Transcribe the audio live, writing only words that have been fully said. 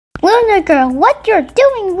Luna girl, what you're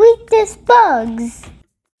doing with these bugs?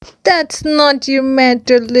 That's not your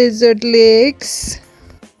matter, lizard legs.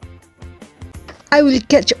 I will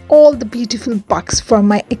catch all the beautiful bugs for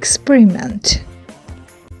my experiment.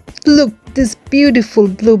 Look, this beautiful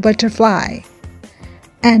blue butterfly.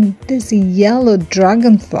 And this yellow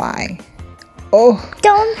dragonfly. Oh,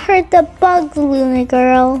 Don't hurt the bugs, Luna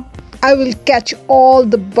girl. I will catch all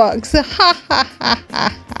the bugs. Ha ha ha ha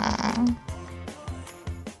ha.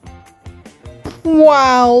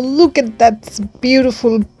 Wow, look at that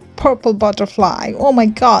beautiful purple butterfly. Oh my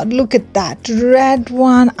god, look at that red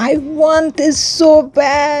one. I want this so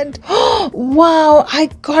bad. Wow, I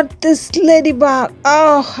got this ladybug.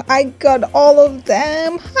 Oh, I got all of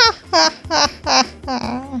them. Ha ha ha ha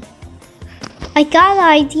ha. I got an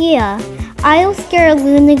idea. I'll scare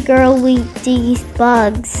Luna girl with these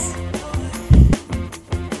bugs.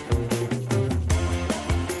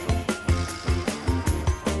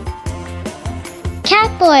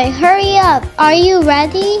 Catboy, hurry up. Are you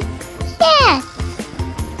ready? Yes.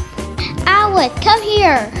 Owlet, come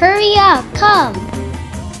here. Hurry up, come.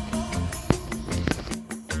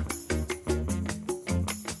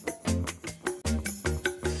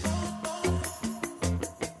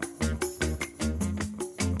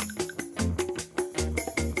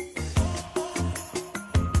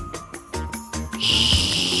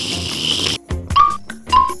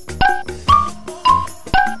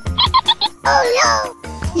 Oh no!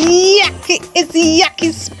 Yucky! It's a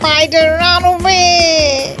yucky spider! Run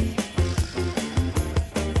away!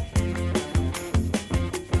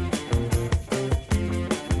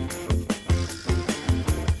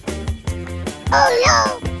 Oh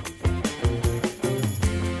no!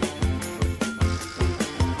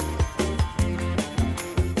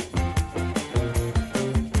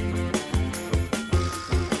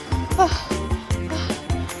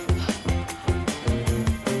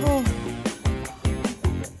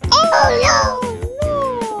 Oh no!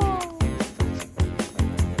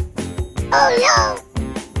 Oh no!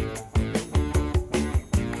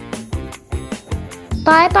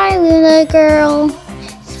 Bye bye, Luna girl.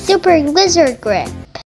 Super lizard grip.